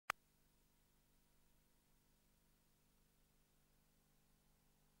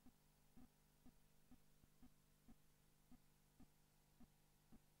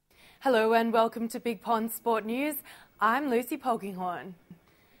Hello and welcome to Big Pond Sport News. I'm Lucy Polkinghorne.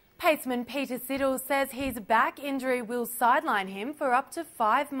 Paceman Peter Siddle says his back injury will sideline him for up to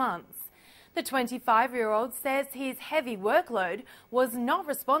 5 months. The 25-year-old says his heavy workload was not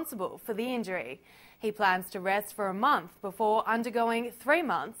responsible for the injury. He plans to rest for a month before undergoing 3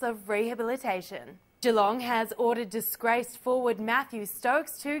 months of rehabilitation. Geelong has ordered disgraced forward Matthew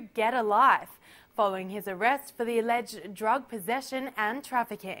Stokes to get a life, following his arrest for the alleged drug possession and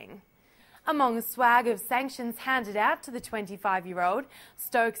trafficking. Among a swag of sanctions handed out to the 25-year-old,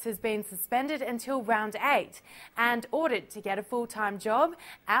 Stokes has been suspended until round 8 and ordered to get a full-time job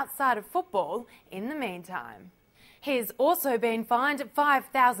outside of football in the meantime. He's also been fined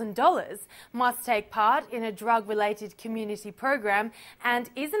 $5,000, must take part in a drug-related community program and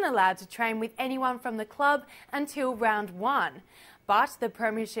isn't allowed to train with anyone from the club until round 1. But the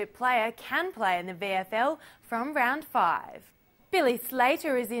premiership player can play in the VFL from round 5. Billy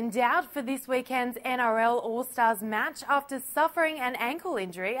Slater is in doubt for this weekend's NRL All-Stars match after suffering an ankle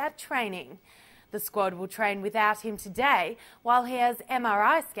injury at training. The squad will train without him today while he has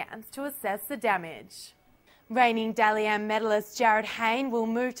MRI scans to assess the damage. Reigning Dally M medalist Jared Hayne will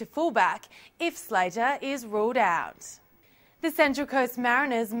move to fullback if Slater is ruled out. The Central Coast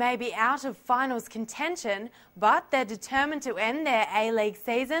Mariners may be out of finals contention, but they're determined to end their A-League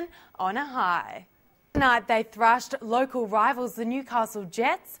season on a high. Tonight they thrashed local rivals the Newcastle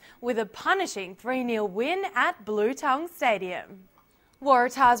Jets with a punishing 3-0 win at Blue Tongue Stadium.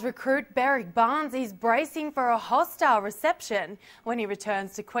 Waratahs recruit Berrick Barnes is bracing for a hostile reception when he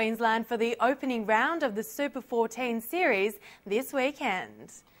returns to Queensland for the opening round of the Super 14 series this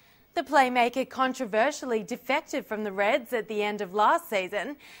weekend. The playmaker controversially defected from the Reds at the end of last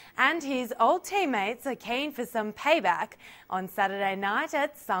season, and his old teammates are keen for some payback on Saturday night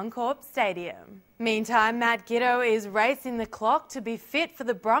at Suncorp Stadium. Meantime, Matt Giteau is racing the clock to be fit for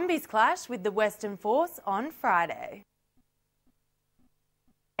the Brumbies clash with the Western Force on Friday.